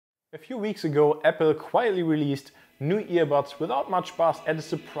A few weeks ago, Apple quietly released new earbuds without much buzz at a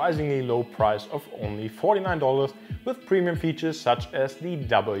surprisingly low price of only $49 with premium features such as the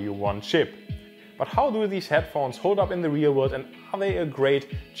W1 chip. But how do these headphones hold up in the real world, and are they a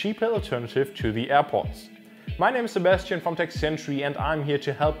great, cheaper alternative to the AirPods? My name is Sebastian from TechCentury and I'm here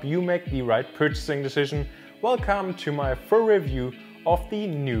to help you make the right purchasing decision. Welcome to my full review of the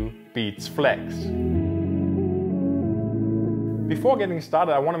new Beats Flex. Before getting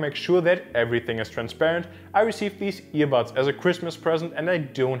started, I want to make sure that everything is transparent. I received these earbuds as a Christmas present and I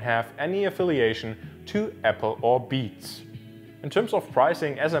don't have any affiliation to Apple or Beats. In terms of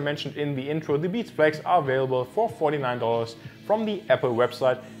pricing, as I mentioned in the intro, the Beats Flex are available for $49 from the Apple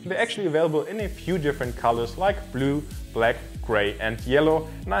website. They're actually available in a few different colors like blue, black, grey and yellow,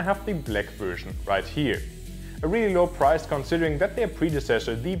 and I have the black version right here. A really low price considering that their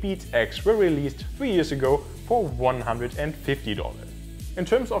predecessor, the Beats X, were released 3 years ago for $150. In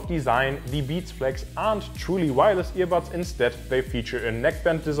terms of design, the Beats Flex aren't truly wireless earbuds, instead they feature a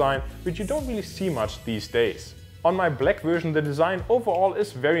neckband design, which you don't really see much these days. On my black version, the design overall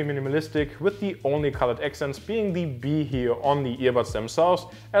is very minimalistic, with the only colored accents being the B here on the earbuds themselves,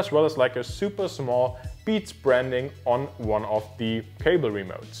 as well as like a super small Beats branding on one of the cable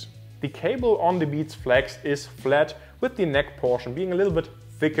remotes. The cable on the Beats Flex is flat, with the neck portion being a little bit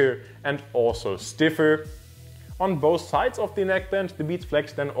thicker and also stiffer. On both sides of the neckband, the Beats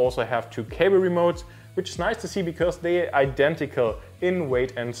Flex then also have two cable remotes, which is nice to see because they are identical in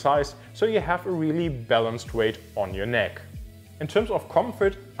weight and size, so you have a really balanced weight on your neck. In terms of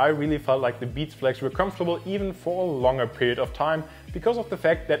comfort, I really felt like the Beats Flex were comfortable even for a longer period of time because of the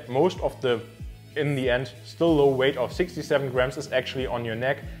fact that most of the, in the end, still low weight of 67 grams is actually on your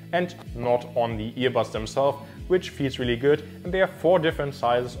neck and not on the earbuds themselves, which feels really good. And there are 4 different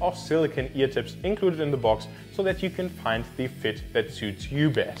sizes of silicone ear tips included in the box so that you can find the fit that suits you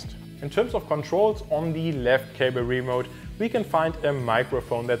best. In terms of controls, on the left cable remote we can find a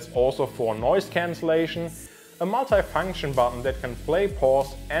microphone that's also for noise cancellation, a multi-function button that can play,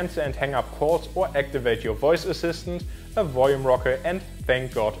 pause, answer and hang up calls or activate your voice assistant, a volume rocker and,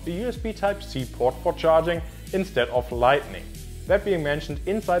 thank God, a USB Type-C port for charging instead of Lightning. That being mentioned,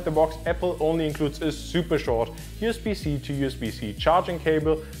 inside the box Apple only includes a super short USB-C to USB-C charging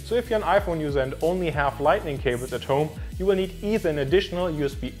cable, so if you're an iPhone user and only have Lightning cables at home, you will need either an additional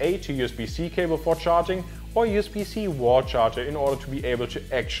USB-A to USB-C cable for charging or USB-C wall charger in order to be able to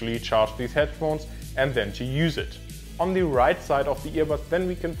actually charge these headphones and then to use it. On the right side of the earbuds then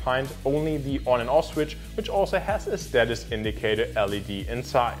we can find only the on and off switch, which also has a status indicator LED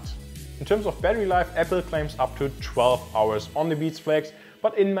inside. In terms of battery life, Apple claims up to 12 hours on the Beats Flex,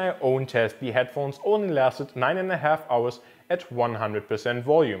 but in my own test the headphones only lasted 9.5 hours at 100%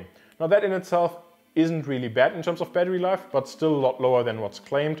 volume. Now that in itself isn't really bad in terms of battery life, but still a lot lower than what's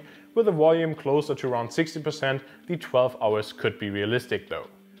claimed. With a volume closer to around 60%, the 12 hours could be realistic though.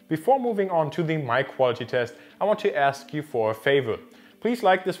 Before moving on to the mic quality test, I want to ask you for a favor. Please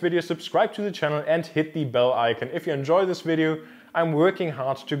like this video, subscribe to the channel and hit the bell icon if you enjoy this video. I'm working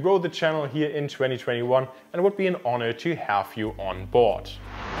hard to grow the channel here in 2021 and it would be an honor to have you on board.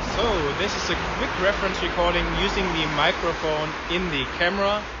 So this is a quick reference recording using the microphone in the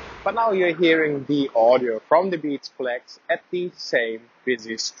camera. But now you're hearing the audio from the Beats Flex at the same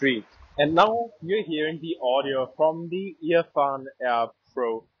busy street. And now you're hearing the audio from the Earphone Air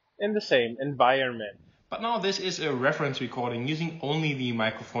Pro in the same environment. But now this is a reference recording using only the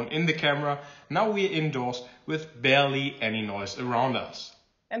microphone in the camera. Now we're indoors with barely any noise around us.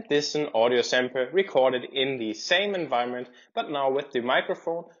 And this is an audio sample recorded in the same environment, but now with the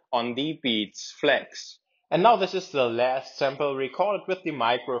microphone on the Beats Flex. And now this is the last sample recorded with the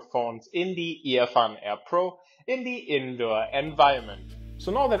microphones in the Earphone Air Pro in the indoor environment.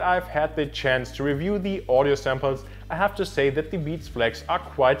 So now that I've had the chance to review the audio samples, I have to say that the Beats Flex are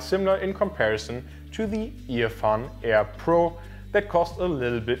quite similar in comparison to the Earphone Air Pro that cost a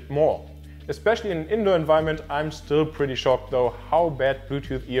little bit more. Especially in an indoor environment, I'm still pretty shocked though how bad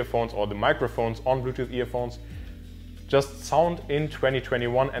Bluetooth earphones or the microphones on Bluetooth earphones just sound in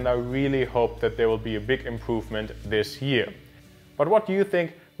 2021, and I really hope that there will be a big improvement this year. But what do you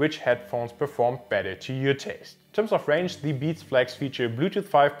think? Which headphones perform better to your taste? In terms of range, the Beats Flex feature Bluetooth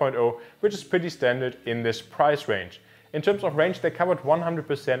 5.0, which is pretty standard in this price range. In terms of range, they covered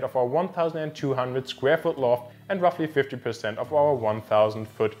 100% of our 1,200 square foot loft and roughly 50% of our 1,000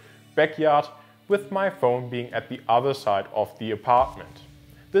 foot backyard, with my phone being at the other side of the apartment.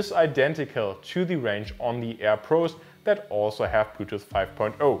 This is identical to the range on the Air Pros that also have Bluetooth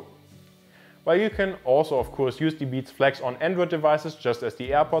 5.0. While you can also of course use the Beats Flex on Android devices just as the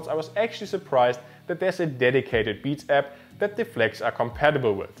AirPods, I was actually surprised that there's a dedicated Beats app that the Flex are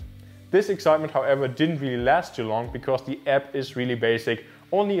compatible with. This excitement, however, didn't really last too long because the app is really basic,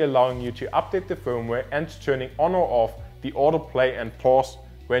 only allowing you to update the firmware and turning on or off the auto play and pause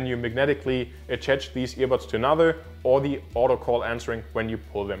when you magnetically attach these earbuds to another, or the auto call answering when you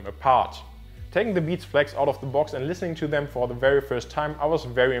pull them apart. Taking the Beats Flex out of the box and listening to them for the very first time, I was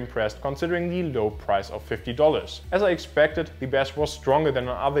very impressed considering the low price of $50. As I expected, the bass was stronger than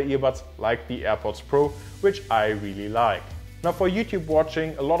on other earbuds like the AirPods Pro, which I really like. Now for YouTube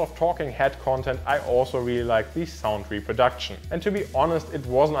watching a lot of talking head content, I also really like the sound reproduction. And to be honest, it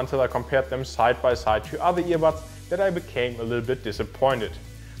wasn't until I compared them side by side to other earbuds that I became a little bit disappointed.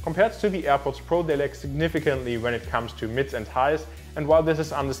 Compared to the AirPods Pro, they lag significantly when it comes to mids and highs, and while this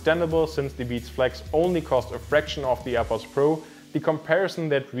is understandable since the Beats Flex only cost a fraction of the AirPods Pro, the comparison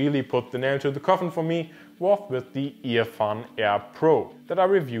that really put the nail to the coffin for me was with the Earfun Air Pro that I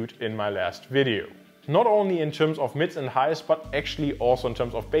reviewed in my last video. Not only in terms of mids and highs, but actually also in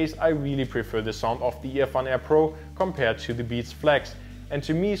terms of bass, I really prefer the sound of the Earfun Air Pro compared to the Beats Flex. And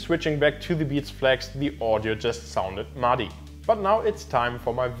to me, switching back to the Beats Flex, the audio just sounded muddy. But now it's time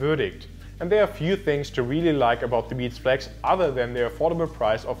for my verdict. And there are a few things to really like about the Beats Flex other than their affordable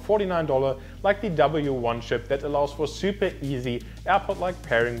price of $49, like the W1 chip that allows for super easy AirPod-like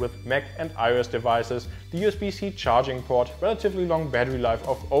pairing with Mac and iOS devices, the USB-C charging port, relatively long battery life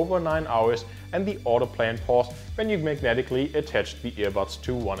of over 9 hours, and the autoplay and pause when you magnetically attach the earbuds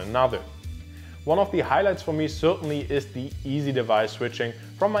to one another. One of the highlights for me certainly is the easy device switching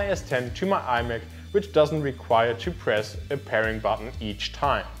from my S10 to my iMac, which doesn't require to press a pairing button each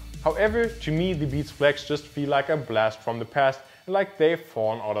time. However, to me the Beats Flex just feel like a blast from the past and like they've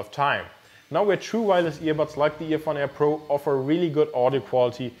fallen out of time. Now where true wireless earbuds like the Earfun Air Pro offer really good audio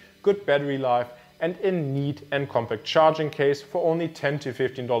quality, good battery life and a neat and compact charging case for only $10 to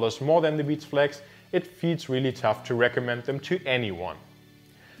 $15 more than the Beats Flex, it feels really tough to recommend them to anyone.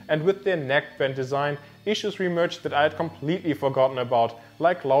 And with their neckband design, issues reemerged that I had completely forgotten about,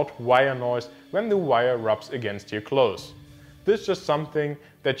 like loud wire noise when the wire rubs against your clothes. This is just something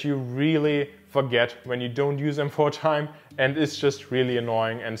that you really forget when you don't use them for a time, and it's just really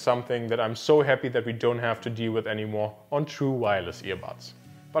annoying and something that I'm so happy that we don't have to deal with anymore on true wireless earbuds.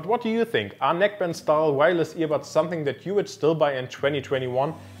 But what do you think? Are neckband style wireless earbuds something that you would still buy in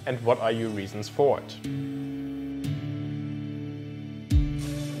 2021, and what are your reasons for it?